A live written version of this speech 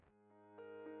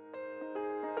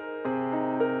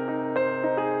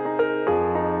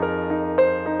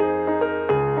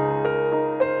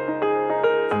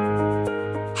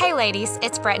ladies,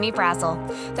 it's Brittany Brazel.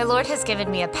 The Lord has given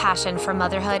me a passion for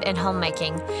motherhood and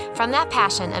homemaking. From that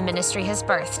passion, a ministry has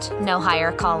birthed, No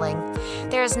Higher Calling.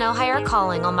 There is no higher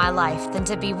calling on my life than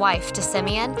to be wife to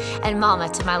Simeon and mama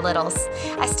to my littles.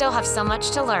 I still have so much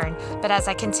to learn, but as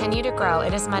I continue to grow,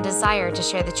 it is my desire to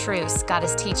share the truths God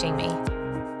is teaching me.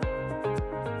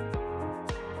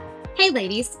 Hey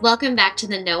ladies, welcome back to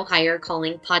the No Higher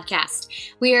Calling podcast.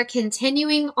 We are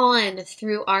continuing on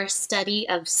through our study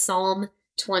of Psalm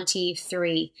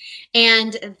 23.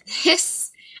 And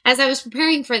this, as I was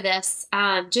preparing for this,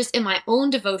 just in my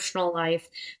own devotional life,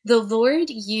 the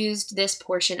Lord used this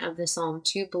portion of the Psalm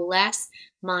to bless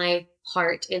my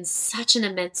heart in such an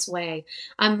immense way.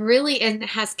 And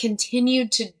has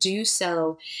continued to do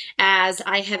so as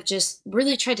I have just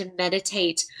really tried to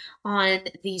meditate on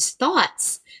these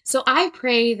thoughts. So I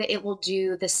pray that it will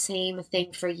do the same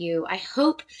thing for you. I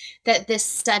hope that this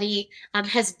study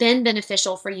has been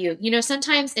beneficial for you. You know,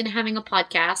 sometimes in having a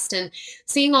podcast and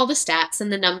seeing all the stats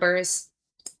and the numbers,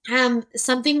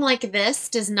 something like this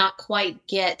does not quite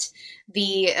get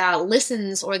the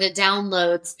listens or the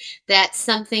downloads that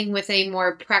something with a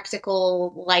more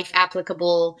practical, life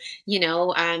applicable,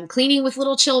 cleaning with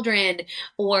little children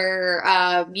or,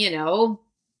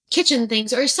 kitchen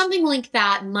things or something like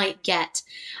that might get.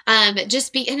 And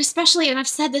especially, and I've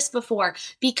said this before,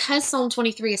 because Psalm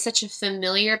 23 is such a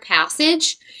familiar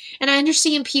passage, and I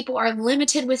understand people are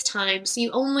limited with time, so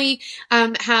you only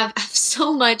have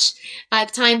so much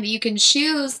time that you can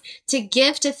choose to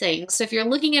give to things. So if you're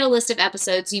looking at a list of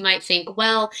episodes, you might think,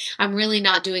 well, I'm really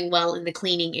not doing well in the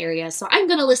cleaning area, so I'm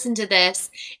going to listen to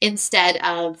this instead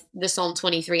of the Psalm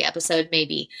 23 episode,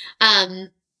 maybe.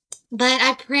 But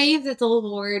I pray that the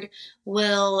Lord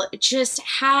will just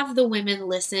have the women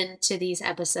listen to these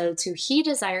episodes who He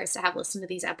desires to have listen to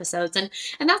these episodes. And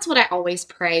that's what I always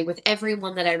pray with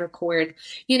everyone that I record.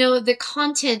 You know, the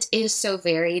content is so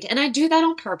varied, and I do that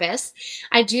on purpose.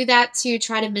 I do that to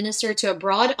try to minister to a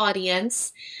broad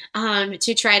audience,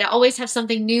 to try to always have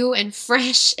something new and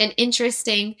fresh and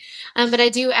interesting. But I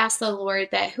do ask the Lord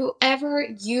that whoever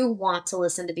you want to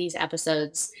listen to these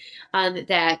episodes,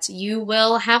 that you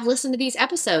will have listened to these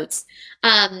episodes.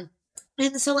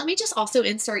 And so let me just also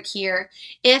insert here,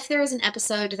 if there is an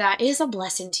episode that is a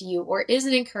blessing to you or is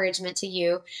an encouragement to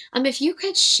you, if you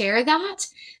could share that,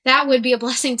 that would be a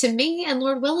blessing to me, and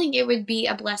Lord willing, it would be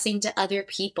a blessing to other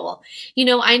people. You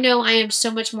know I am so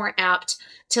much more apt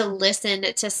to listen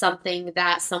to something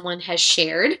that someone has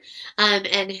shared,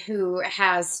 and who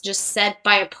has just said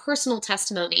by a personal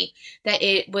testimony that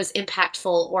it was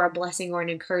impactful or a blessing or an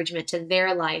encouragement to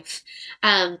their life.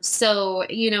 And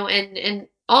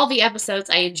all the episodes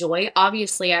I enjoy.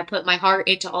 Obviously, I put my heart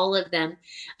into all of them.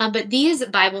 But these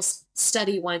Bible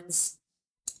study ones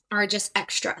are just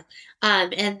extra.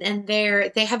 And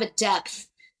they have a depth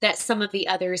that some of the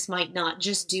others might not,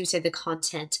 just due to the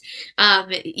content.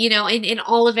 In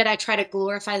all of it, I try to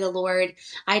glorify the Lord.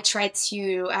 I try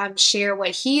to share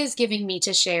what He is giving me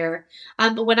to share.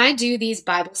 But when I do these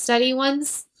Bible study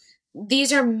ones,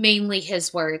 these are mainly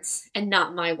His words and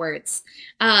not my words.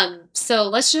 So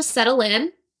let's just settle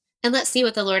in and let's see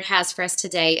what the Lord has for us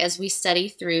today as we study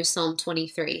through Psalm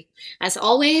 23. As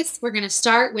always, we're going to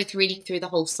start with reading through the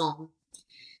whole psalm.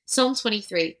 Psalm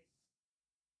 23.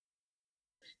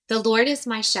 The Lord is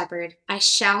my shepherd, I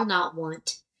shall not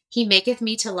want. He maketh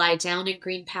me to lie down in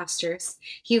green pastures.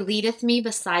 He leadeth me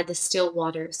beside the still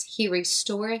waters. He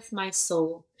restoreth my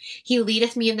soul. He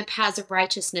leadeth me in the paths of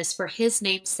righteousness for His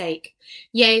name's sake.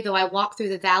 Yea, though I walk through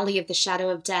the valley of the shadow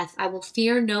of death, I will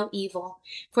fear no evil,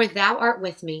 for Thou art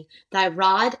with me. Thy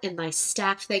rod and Thy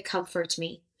staff, they comfort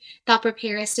me. Thou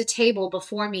preparest a table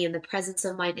before me in the presence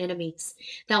of mine enemies.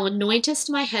 Thou anointest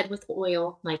my head with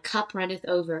oil, my cup runneth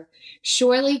over.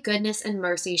 Surely goodness and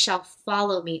mercy shall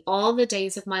follow me all the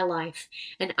days of my life,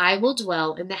 and I will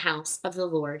dwell in the house of the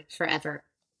Lord forever.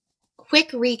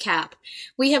 Quick recap.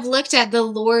 We have looked at the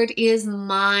Lord is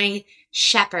my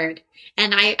shepherd.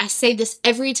 And I say this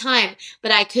every time,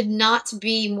 but I could not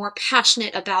be more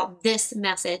passionate about this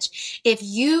message. If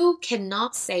you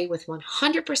cannot say with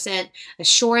 100%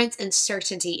 assurance and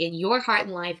certainty in your heart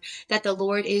and life that the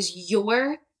Lord is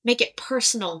make it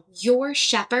personal, your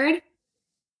shepherd,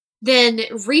 then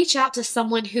reach out to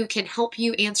someone who can help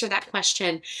you answer that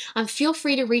question. Feel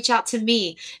free to reach out to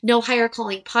me,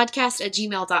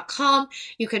 nohighercallingpodcast@gmail.com.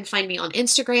 You can find me on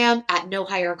Instagram at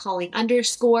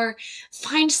nohighercalling_.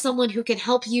 Find someone who can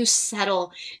help you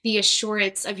settle the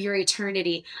assurance of your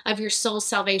eternity, of your soul's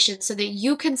salvation, so that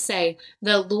you can say,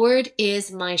 the Lord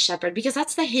is my shepherd, because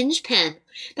that's the hinge pin.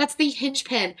 That's the hinge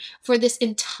pin for this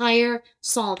entire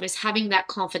psalm, is having that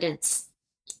confidence.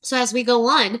 So as we go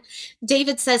on,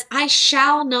 David says, I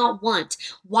shall not want.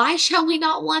 Why shall we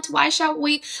not want? Why shall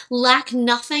we lack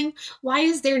nothing? Why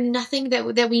is there nothing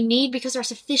that we need? Because our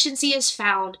sufficiency is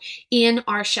found in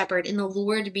our shepherd, in the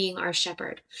Lord being our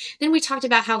shepherd. Then we talked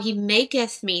about how he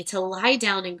maketh me to lie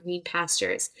down in green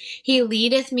pastures. He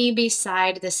leadeth me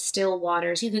beside the still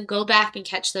waters. You can go back and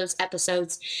catch those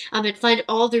episodes and find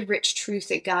all the rich truth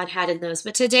that God had in those.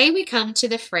 But today we come to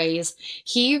the phrase,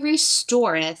 he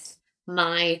restoreth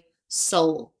my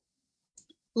soul.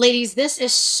 Ladies, this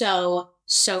is so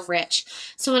rich.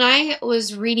 So when I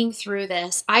was reading through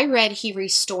this, I read he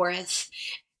restoreth,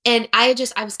 and I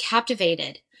was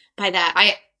captivated by that.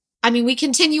 I mean, we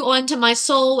continue on to my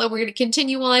soul, and we're going to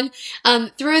continue on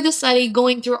through the study,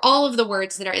 going through all of the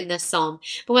words that are in this psalm.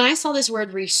 But when I saw this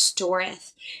word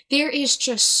restoreth, there is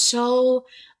just so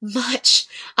much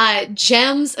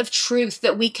gems of truth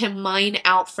that we can mine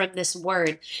out from this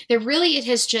word. That really, it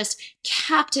has just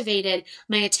captivated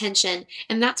my attention.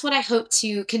 And that's what I hope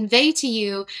to convey to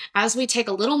you as we take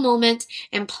a little moment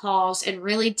and pause and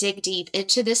really dig deep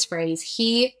into this phrase,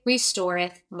 he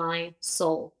restoreth my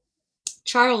soul.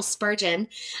 Charles Spurgeon,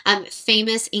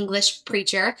 famous English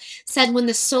preacher, said, when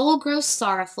the soul grows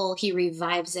sorrowful, he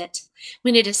revives it.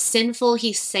 When it is sinful,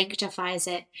 he sanctifies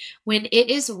it. When it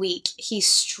is weak, he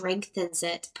strengthens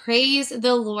it. Praise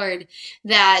the Lord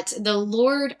that the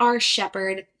Lord, our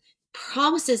shepherd,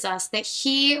 promises us that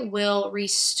he will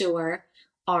restore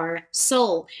our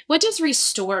soul. What does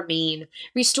restore mean?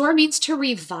 Restore means to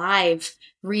revive,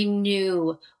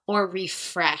 renew, or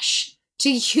refresh. Do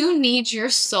you need your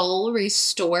soul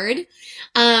restored?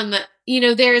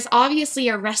 There's obviously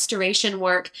a restoration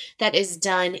work that is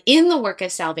done in the work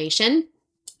of salvation,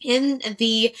 in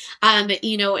the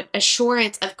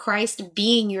assurance of Christ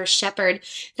being your shepherd,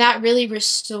 that really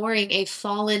restoring a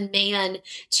fallen man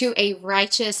to a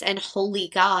righteous and holy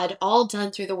God, all done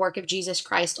through the work of Jesus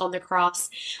Christ on the cross.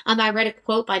 I read a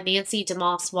quote by Nancy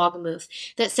DeMoss Wogemuth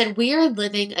that said, we are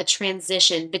living a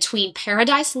transition between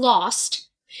paradise lost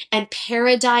and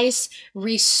paradise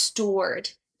restored.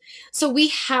 So we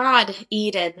had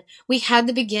Eden. We had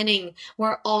the beginning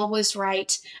where all was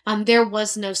right. There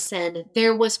was no sin.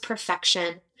 There was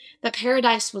perfection. But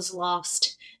paradise was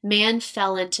lost. Man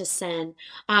fell into sin.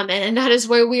 And that is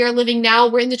where we are living now.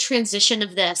 We're in the transition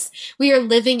of this. We are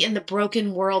living in the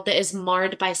broken world that is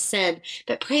marred by sin.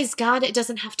 But praise God, it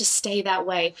doesn't have to stay that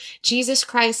way. Jesus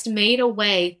Christ made a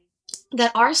way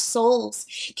that our souls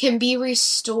can be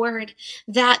restored,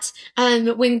 that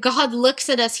when God looks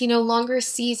at us, he no longer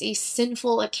sees a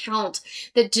sinful account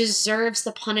that deserves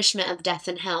the punishment of death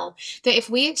and hell. That if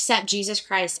we accept Jesus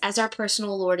Christ as our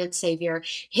personal Lord and Savior,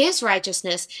 his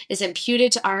righteousness is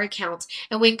imputed to our account.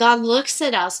 And when God looks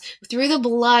at us through the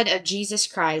blood of Jesus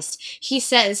Christ, he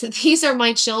says, these are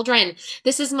my children.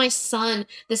 This is my son.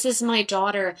 This is my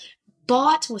daughter,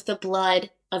 bought with the blood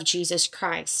of Jesus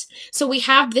Christ. So we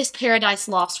have this paradise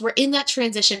lost. We're in that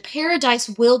transition. Paradise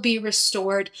will be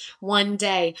restored one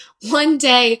day. One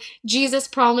day, Jesus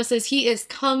promises he is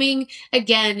coming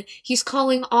again. He's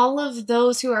calling all of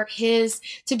those who are his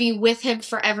to be with him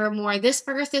forevermore. This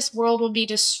earth, this world will be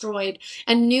destroyed.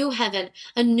 A new heaven,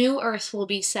 a new earth will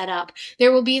be set up.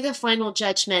 There will be the final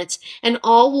judgment, and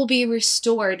all will be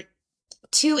restored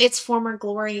to its former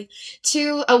glory,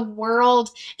 to a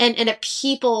world and a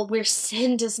people where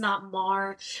sin does not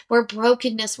mar, where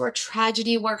brokenness, where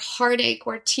tragedy, where heartache,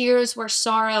 where tears, where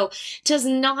sorrow does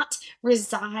not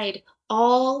reside.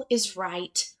 All is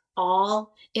right.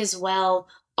 All is well.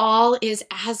 All is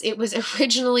as it was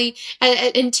originally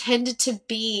intended to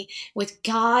be, with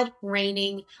God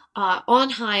reigning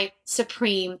on high,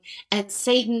 supreme, and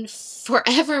Satan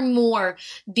forevermore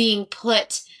being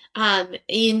put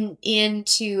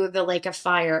into the lake of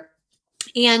fire.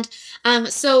 And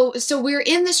so we're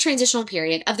in this transitional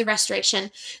period of the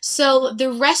restoration. So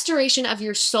the restoration of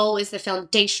your soul is the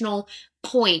foundational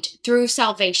point through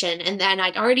salvation. And then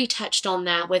I'd already touched on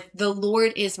that with the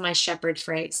Lord is my shepherd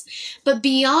phrase. But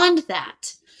beyond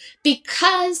that,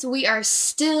 because we are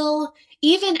still,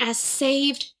 even as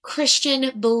saved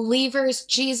Christian believers,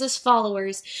 Jesus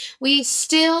followers, we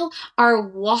still are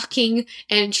walking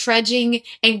and trudging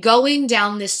and going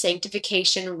down this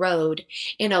sanctification road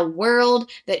in a world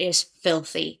that is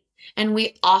filthy. And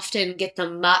we often get the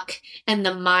muck and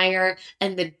the mire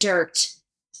and the dirt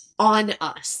on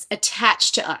us,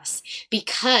 attached to us,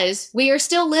 because we are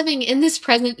still living in this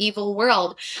present evil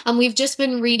world. We've just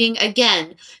been reading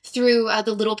again through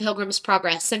the Little Pilgrim's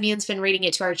Progress. Simeon's been reading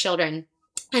it to our children.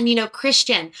 And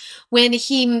Christian, when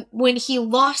he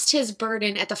lost his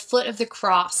burden at the foot of the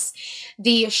cross,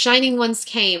 the shining ones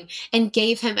came and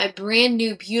gave him a brand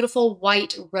new beautiful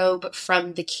white robe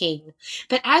from the king.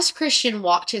 But as Christian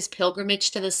walked his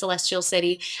pilgrimage to the celestial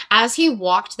city, as he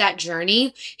walked that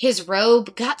journey, his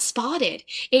robe got spotted.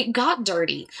 It got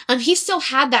dirty. He still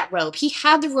had that robe. He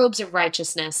had the robes of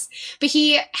righteousness, but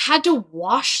he had to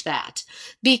wash that,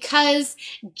 because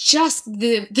just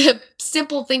the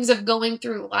simple things of going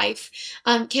through life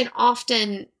can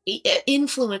often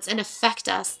influence and affect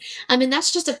us. And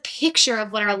that's just a picture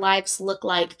of what our lives look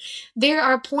like. There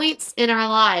are points in our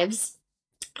lives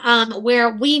where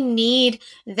we need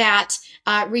that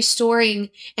restoring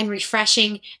and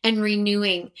refreshing and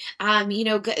renewing.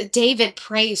 David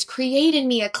prays, "Create in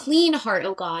me a clean heart,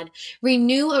 O God,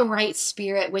 renew a right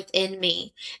spirit within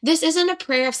me." This isn't a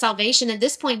prayer of salvation. At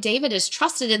this point, David is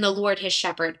trusted in the Lord, his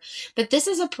shepherd. But this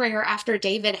is a prayer after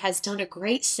David has done a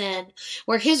great sin,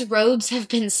 where his robes have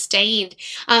been stained.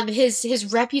 His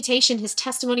reputation, his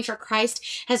testimony for Christ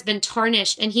has been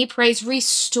tarnished. And he prays,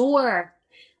 "Restore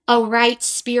a right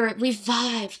spirit,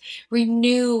 revive,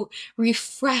 renew,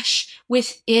 refresh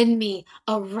within me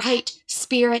a right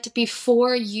spirit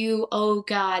before you, oh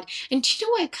God." And do you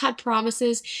know what God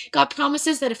promises? God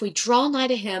promises that if we draw nigh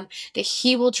to him, that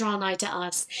he will draw nigh to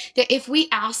us. That if we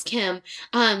ask him,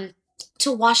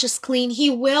 to wash us clean,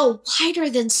 he will, whiter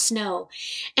than snow.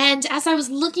 And as I was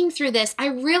looking through this, I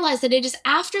realized that it is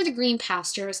after the green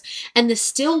pastures and the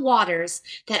still waters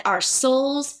that our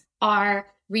souls are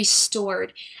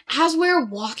restored. As we're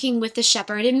walking with the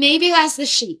shepherd, and maybe as the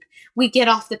sheep, we get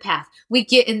off the path, we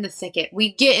get in the thicket, we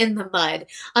get in the mud.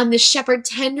 The shepherd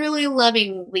tenderly,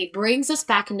 lovingly brings us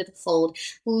back into the fold,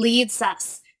 leads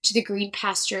us to the green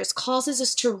pastures, causes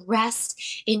us to rest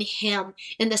in him,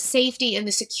 in the safety and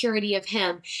the security of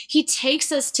him. He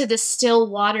takes us to the still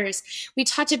waters. We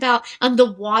talked about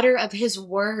the water of his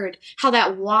word, how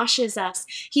that washes us.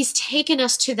 He's taken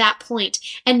us to that point.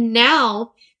 And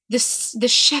now the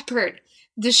shepherd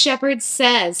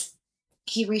says,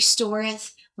 "He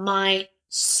restoreth my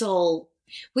soul."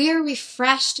 We are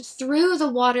refreshed through the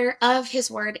water of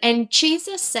his word. And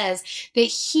Jesus says that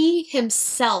he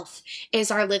himself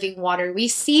is our living water. We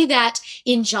see that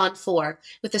in John 4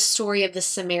 with the story of the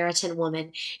Samaritan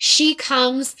woman. She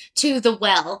comes to the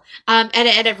well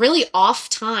at a really off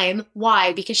time.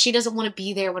 Why? Because she doesn't want to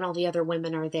be there when all the other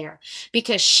women are there.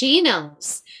 Because she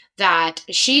knows that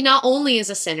she not only is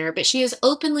a sinner, but she is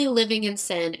openly living in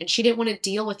sin, and she didn't want to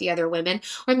deal with the other women,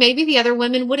 or maybe the other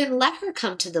women wouldn't let her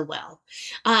come to the well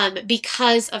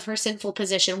because of her sinful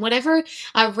position. Whatever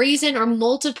reason or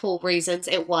multiple reasons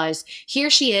it was, here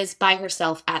she is by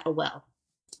herself at a well.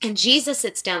 And Jesus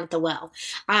sits down at the well,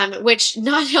 which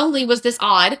not only was this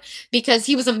odd because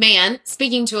he was a man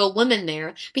speaking to a woman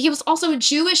there, but he was also a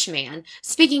Jewish man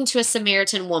speaking to a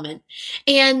Samaritan woman.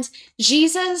 And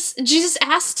Jesus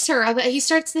asks her, he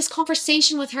starts this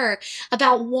conversation with her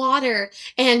about water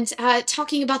and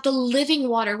talking about the living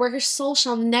water where her soul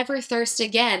shall never thirst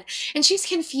again. And she's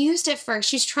confused at first.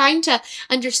 She's trying to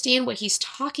understand what he's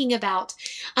talking about.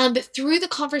 But through the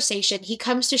conversation, he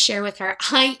comes to share with her,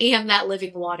 "I am that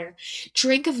living water.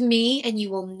 Drink of me and you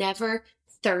will never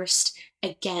thirst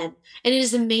again." And it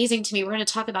is amazing to me. We're going to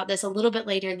talk about this a little bit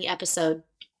later in the episode,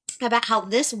 about how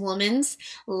this woman's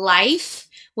life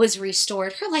was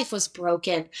restored. Her life was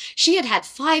broken. She had had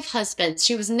 5 husbands.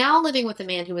 She was now living with a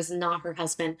man who was not her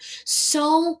husband.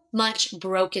 So much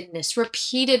brokenness,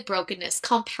 repeated brokenness,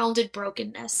 compounded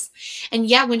brokenness. And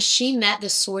yet when she met the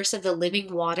source of the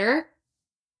living water,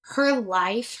 her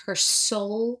life, her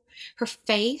soul, her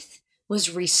faith was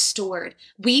restored.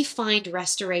 We find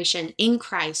restoration in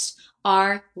Christ,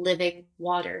 our living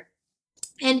water.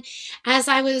 And as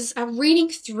I was reading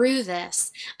through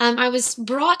this, I was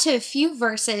brought to a few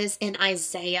verses in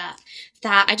Isaiah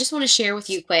that I just want to share with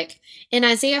you quick. In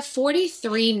Isaiah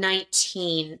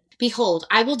 43:19, "Behold,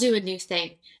 I will do a new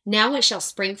thing. Now it shall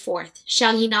spring forth.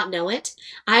 Shall ye not know it?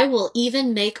 I will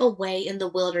even make a way in the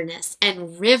wilderness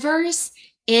and rivers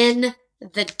in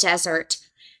the desert."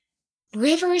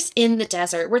 Rivers in the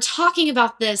desert. We're talking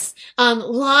about this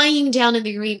lying down in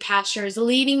the green pastures,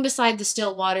 leading beside the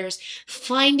still waters,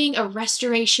 finding a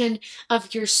restoration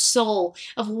of your soul,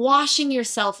 of washing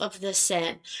yourself of the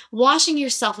sin, washing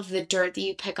yourself of the dirt that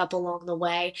you pick up along the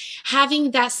way,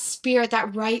 having that spirit,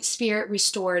 that right spirit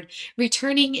restored,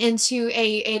 returning into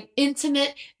an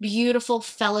intimate, beautiful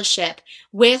fellowship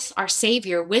with our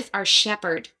Savior, with our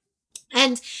shepherd.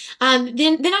 And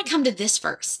then I come to this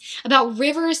verse about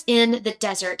rivers in the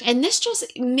desert. And this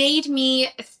just made me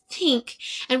think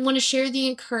and want to share the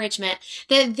encouragement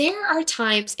that there are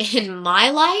times in my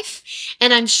life,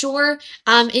 and I'm sure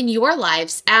in your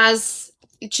lives, as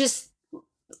just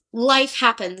life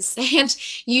happens. And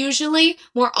usually,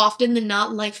 more often than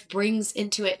not, life brings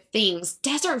into it things,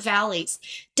 desert valleys,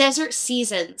 desert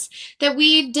seasons that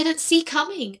we didn't see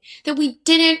coming, that we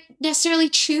didn't necessarily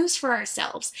choose for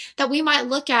ourselves, that we might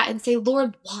look at and say,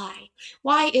 Lord, why?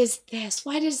 Why is this?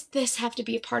 Why does this have to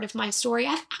be a part of my story?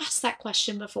 I've asked that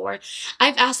question before.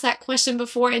 I've asked that question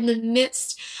before in the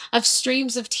midst of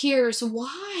streams of tears.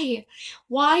 Why?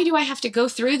 Why do I have to go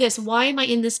through this? Why am I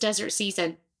in this desert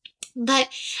season? But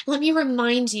let me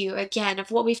remind you again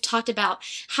of what we've talked about,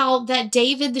 how that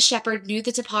David the shepherd knew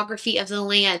the topography of the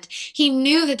land. He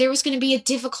knew that there was going to be a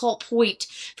difficult point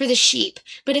for the sheep,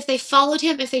 but if they followed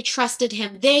him, if they trusted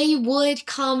him, they would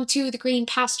come to the green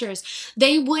pastures.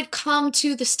 They would come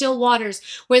to the still waters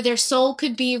where their soul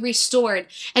could be restored.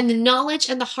 And the knowledge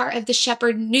and the heart of the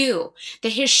shepherd knew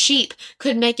that his sheep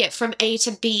could make it from A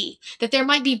to B, that there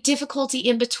might be difficulty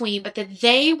in between, but that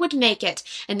they would make it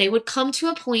and they would come to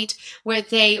a point where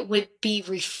they would be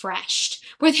refreshed,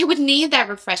 where they would need that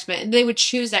refreshment and they would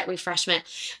choose that refreshment.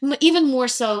 Even more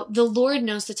so, the Lord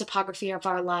knows the topography of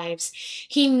our lives.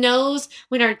 He knows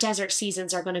when our desert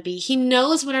seasons are going to be. He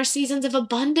knows when our seasons of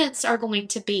abundance are going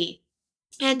to be.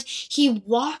 And He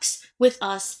walks with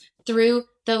us through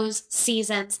those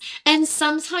seasons. And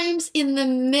sometimes in the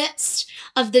midst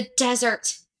of the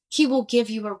desert, He will give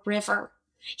you a river.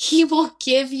 He will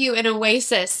give you an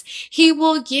oasis. He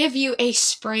will give you a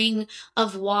spring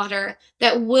of water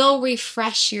that will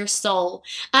refresh your soul.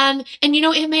 And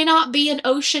it may not be an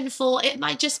ocean full, it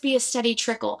might just be a steady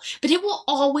trickle, but it will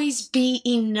always be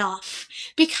enough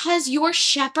because your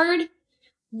shepherd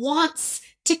wants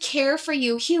to care for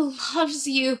you. He loves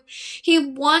you. He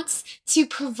wants to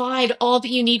provide all that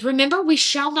you need. Remember, we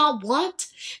shall not want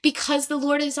because the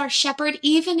Lord is our shepherd,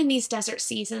 even in these desert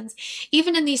seasons,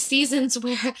 even in these seasons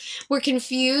where we're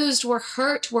confused, we're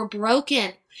hurt, we're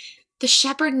broken. The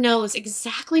shepherd knows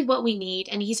exactly what we need,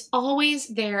 and He's always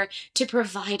there to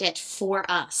provide it for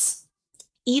us.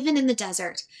 Even in the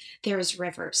desert, there is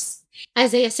rivers.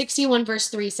 Isaiah 61 verse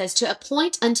 3 says, to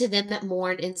appoint unto them that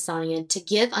mourn in Zion, to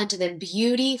give unto them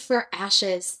beauty for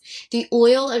ashes, the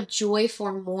oil of joy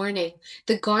for mourning,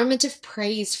 the garment of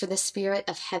praise for the spirit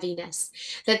of heaviness,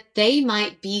 that they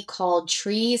might be called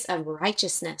trees of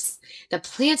righteousness, the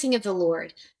planting of the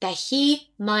Lord, that He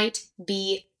might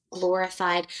be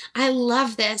glorified. I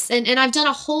love this. And I've done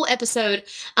a whole episode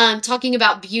talking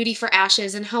about beauty for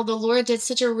ashes and how the Lord did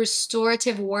such a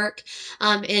restorative work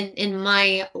in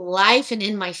my life and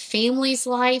in my family's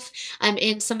life,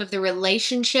 in some of the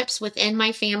relationships within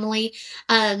my family.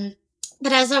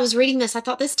 But as I was reading this, I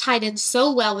thought this tied in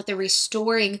so well with the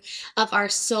restoring of our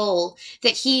soul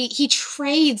that he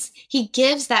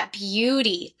gives that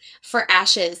beauty for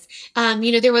ashes.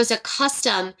 There was a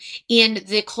custom in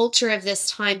the culture of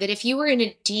this time that if you were in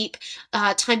a deep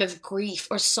time of grief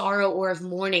or sorrow or of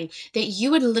mourning, that you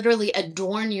would literally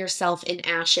adorn yourself in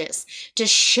ashes to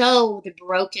show the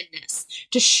brokenness,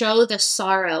 to show the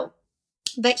sorrow.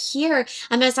 But here,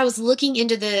 as I was looking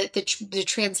into the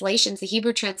translations, the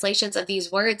Hebrew translations of these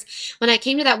words, when I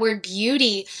came to that word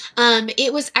beauty,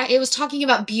 it was talking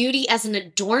about beauty as an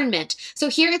adornment. So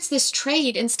here it's this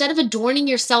trade. Instead of adorning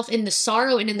yourself in the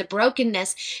sorrow and in the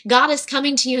brokenness, God is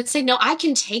coming to you and saying, no, I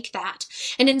can take that.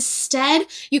 And instead,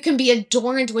 you can be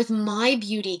adorned with my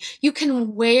beauty. You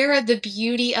can wear the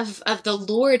beauty of the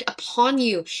Lord upon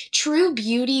you. True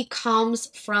beauty comes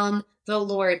from the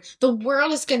Lord. The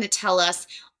world is going to tell us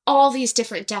all these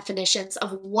different definitions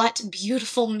of what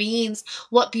beautiful means,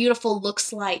 what beautiful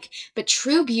looks like. But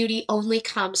true beauty only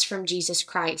comes from Jesus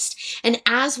Christ. And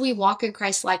as we walk in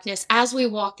Christ likeness, as we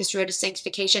walk this road of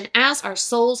sanctification, as our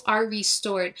souls are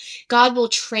restored, God will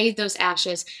trade those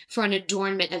ashes for an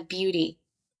adornment of beauty.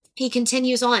 He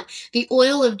continues on, the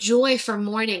oil of joy for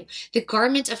mourning, the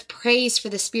garment of praise for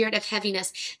the spirit of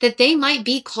heaviness, that they might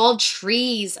be called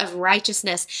trees of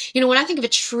righteousness. When I think of a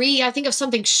tree, I think of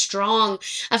something strong,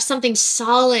 of something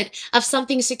solid, of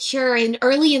something secure. And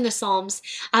early in the Psalms,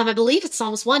 I believe it's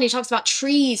Psalms 1, he talks about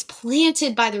trees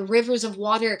planted by the rivers of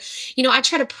water. I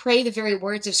try to pray the very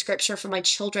words of scripture for my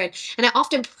children, and I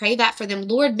often pray that for them.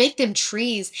 Lord, make them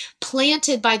trees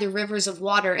planted by the rivers of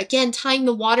water. Again, tying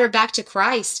the water back to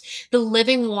Christ, the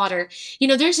living water.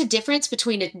 There's a difference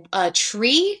between a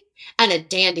tree and a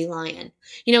dandelion.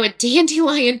 A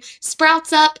dandelion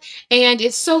sprouts up and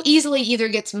it so easily either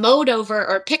gets mowed over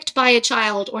or picked by a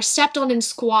child or stepped on and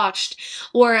squashed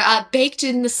or baked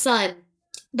in the sun.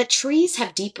 But trees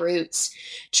have deep roots.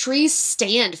 Trees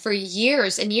stand for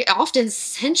years and often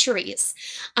centuries.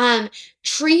 Um,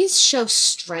 Trees show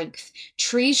strength.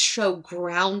 Trees show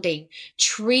grounding.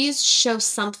 Trees show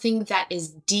something that is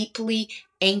deeply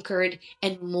anchored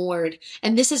and moored.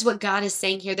 And this is what God is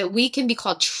saying here, that we can be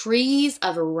called trees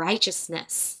of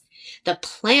righteousness, the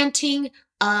planting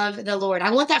of the Lord. I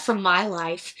want that for my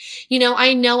life.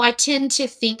 I know I tend to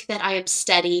think that I am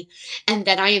steady and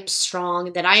that I am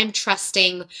strong, that I am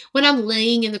trusting when I'm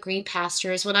laying in the green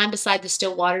pastures, when I'm beside the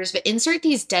still waters. But insert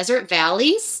these desert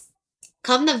valleys,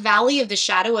 come the valley of the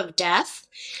shadow of death,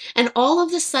 and all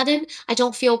of a sudden, I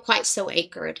don't feel quite so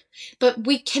anchored. But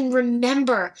we can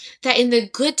remember that in the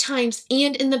good times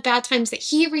and in the bad times, that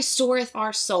He restoreth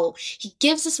our soul. He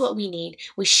gives us what we need.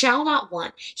 We shall not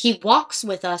want. He walks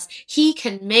with us. He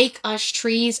can make us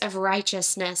trees of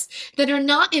righteousness that are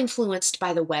not influenced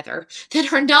by the weather,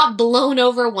 that are not blown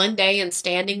over one day and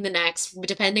standing the next,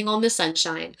 depending on the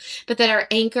sunshine, but that are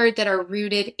anchored, that are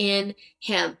rooted in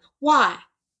Him. Why?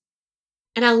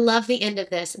 And I love the end of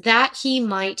this, that He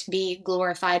might be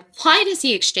glorified. Why does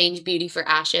He exchange beauty for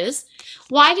ashes?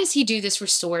 Why does He do this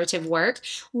restorative work?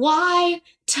 Why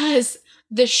does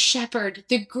the shepherd,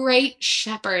 the great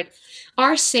shepherd,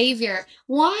 our Savior,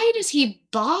 why does He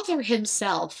bother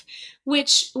Himself with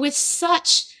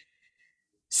such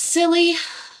silly,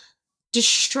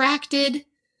 distracted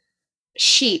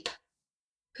sheep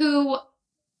who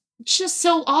just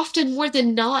so often, more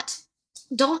than not,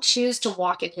 don't choose to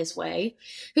walk in His way,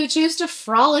 who choose to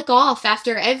frolic off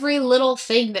after every little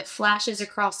thing that flashes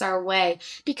across our way,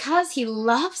 because He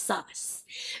loves us,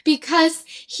 because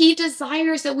He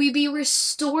desires that we be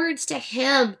restored to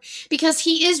Him, because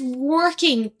He is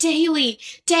working daily,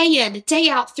 day in, day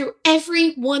out, through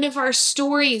every one of our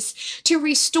stories to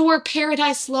restore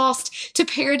paradise lost to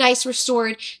paradise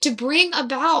restored, to bring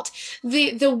about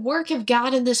the work of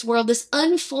God in this world, this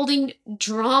unfolding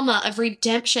drama of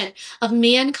redemption, of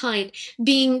mankind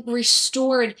being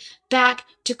restored back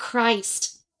to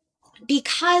Christ.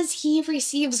 Because He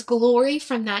receives glory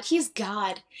from that. He's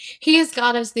God. He is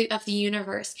God of the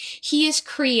universe. He is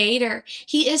creator.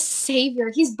 He is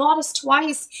savior. He's bought us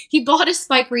twice. He bought us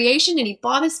by creation and He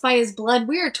bought us by His blood.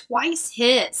 We are twice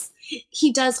His.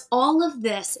 He does all of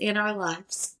this in our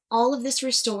lives, all of this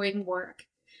restoring work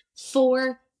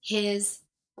for His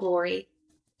glory.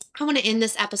 I want to end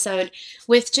this episode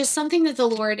with just something that the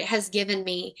Lord has given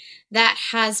me that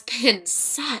has been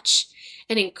such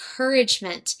an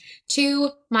encouragement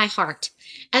to my heart.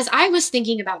 As I was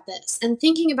thinking about this and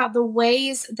thinking about the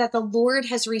ways that the Lord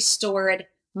has restored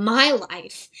my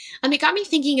life, it got me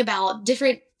thinking about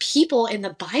different people in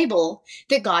the Bible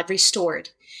that God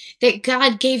restored, that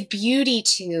God gave beauty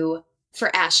to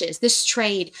for ashes. This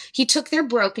trade, He took their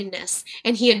brokenness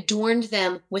and He adorned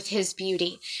them with His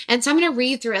beauty. And so I'm going to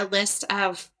read through a list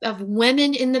of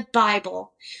women in the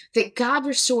Bible that God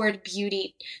restored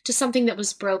beauty to something that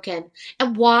was broken.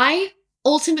 And why?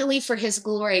 Ultimately for His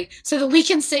glory, so that we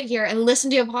can sit here and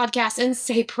listen to a podcast and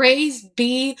say, praise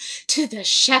be to the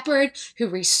shepherd who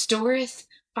restoreth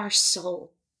our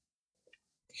soul.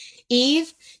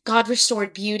 Eve, God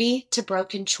restored beauty to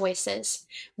broken choices.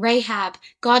 Rahab,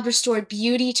 God restored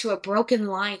beauty to a broken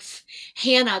life.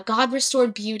 Hannah, God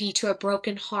restored beauty to a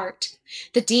broken heart.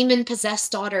 The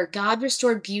demon-possessed daughter, God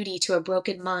restored beauty to a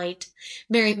broken mind.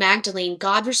 Mary Magdalene,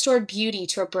 God restored beauty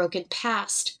to a broken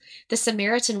past. The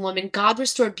Samaritan woman, God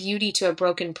restored beauty to a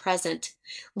broken present.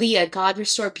 Leah, God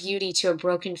restored beauty to a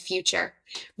broken future.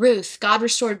 Ruth, God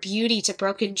restored beauty to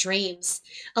broken dreams.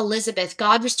 Elizabeth,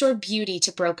 God restored beauty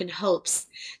to broken hopes.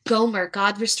 Gomer,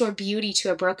 God restored beauty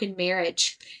to a broken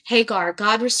marriage. Hagar,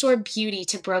 God restored beauty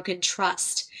to broken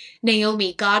trust.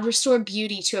 Naomi, God restored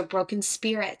beauty to a broken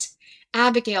spirit.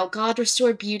 Abigail, God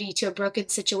restored beauty to a broken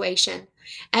situation.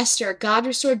 Esther, God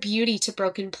restored beauty to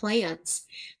broken plans.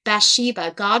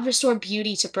 Bathsheba, God restored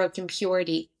beauty to broken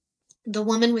purity. The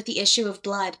woman with the issue of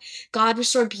blood, God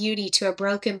restored beauty to a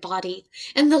broken body.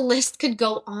 And the list could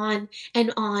go on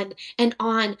and on and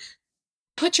on.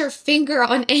 Put your finger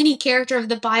on any character of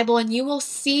the Bible and you will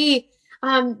see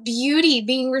beauty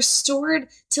being restored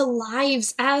to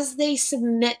lives as they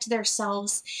submit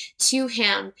themselves to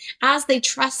Him, as they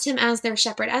trust Him as their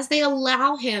shepherd, as they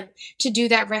allow Him to do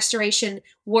that restoration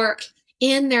work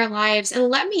in their lives. And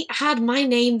let me add my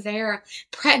name there.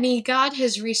 Brittany, God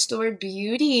has restored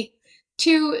beauty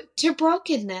to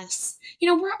brokenness.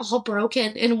 We're all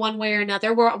broken in one way or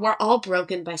another. We're all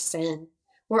broken by sin.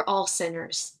 We're all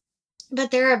sinners.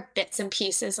 But there are bits and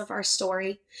pieces of our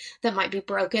story that might be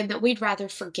broken that we'd rather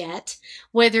forget,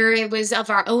 whether it was of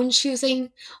our own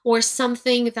choosing or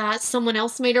something that someone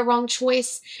else made a wrong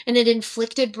choice and it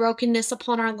inflicted brokenness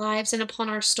upon our lives and upon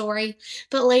our story.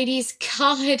 But ladies,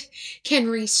 God can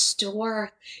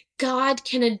restore. God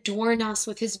can adorn us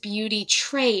with his beauty.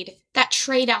 Trade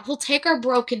out. He'll take our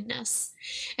brokenness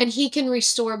and he can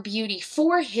restore beauty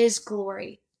for his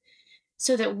glory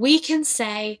so that we can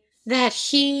say that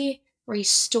he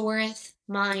restoreth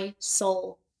my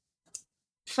soul.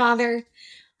 Father,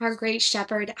 our great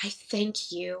shepherd, I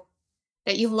thank you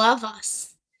that you love us,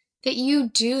 that you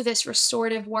do this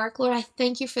restorative work. Lord, I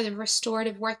thank you for the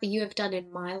restorative work that you have done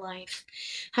in my life,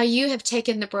 how you have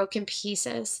taken the broken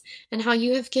pieces and how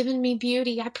you have given me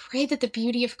beauty. I pray that the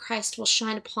beauty of Christ will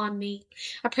shine upon me.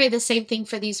 I pray the same thing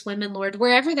for these women, Lord,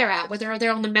 wherever they're at, whether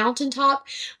they're on the mountaintop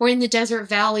or in the desert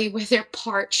valley where they're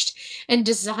parched and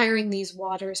desiring these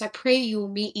waters. I pray you will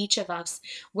meet each of us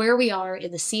where we are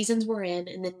in the seasons we're in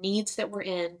and the needs that we're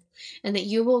in, and that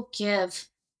you will give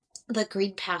the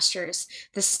green pastures,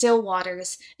 the still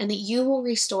waters, and that you will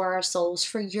restore our souls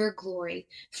for your glory,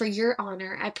 for your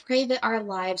honor. I pray that our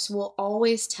lives will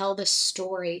always tell the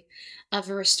story of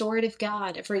a restorative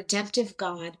God, of a redemptive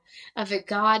God, of a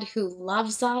God who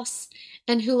loves us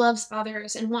and who loves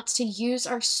others and wants to use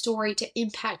our story to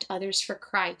impact others for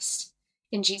Christ.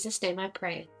 In Jesus' name I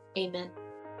pray. Amen.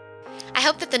 I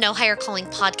hope that the No Higher Calling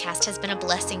podcast has been a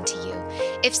blessing to you.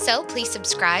 If so, please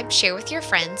subscribe, share with your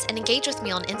friends, and engage with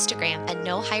me on Instagram at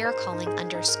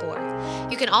 @nohighercalling_.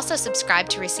 You can also subscribe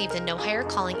to receive the No Higher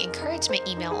Calling encouragement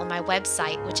email on my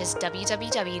website, which is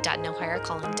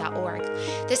www.nohighercalling.org.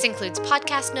 This includes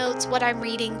podcast notes, what I'm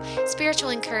reading,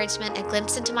 spiritual encouragement, a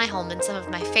glimpse into my home, and some of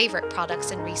my favorite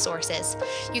products and resources.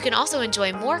 You can also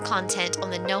enjoy more content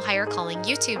on the No Higher Calling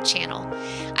YouTube channel.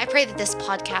 I pray that this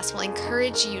podcast will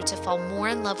encourage you to fall more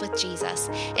in love with Jesus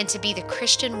and to be the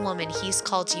Christian woman he's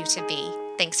called you to be.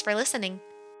 Thanks for listening.